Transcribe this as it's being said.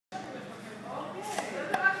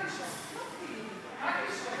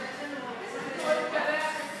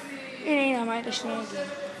beide schnell gehen.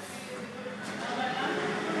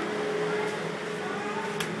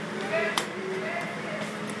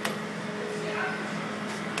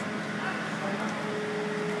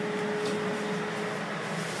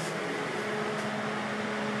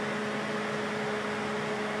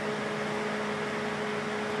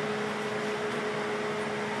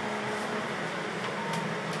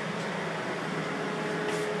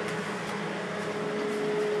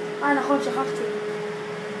 נכון, שכחתי.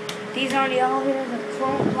 These are the elevators at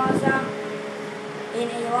Crowne Plaza in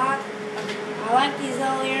Eilat. I like these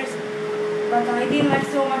elevators, but I didn't like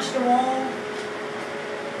so much the wall.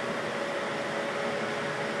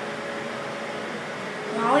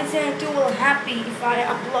 Now let's say I'm too happy if I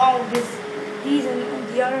upload these and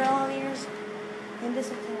the other elevators in this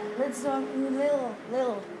hotel. Let's do a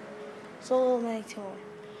little solo mini tour.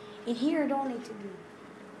 In here I don't need to be,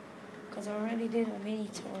 because I already did a mini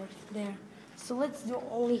tour there. So let's do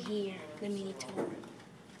only here, the mini tour.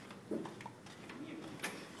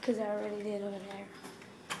 Because I already did over there.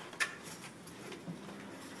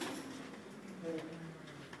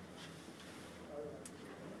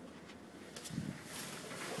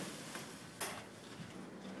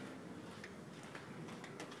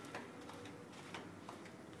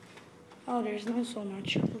 Oh, there's not so much.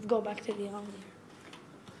 Let's go back to the elevator.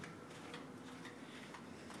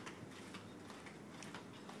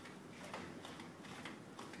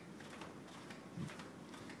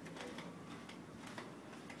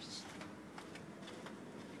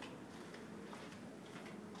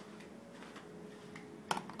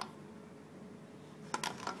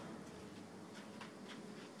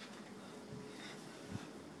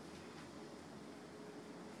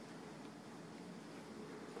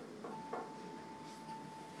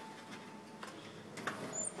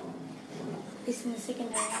 This is the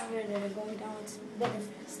secondary elevator that are going down, it's better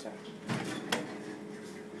faster.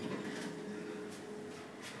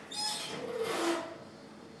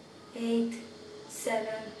 Eight, 7,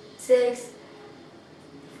 6,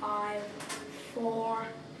 5, 4,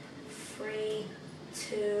 3,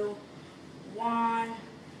 2, 1,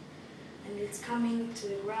 and it's coming to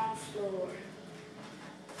the ground floor.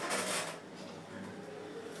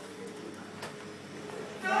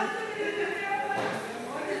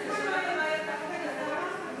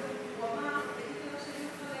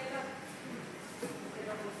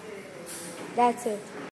 That's it.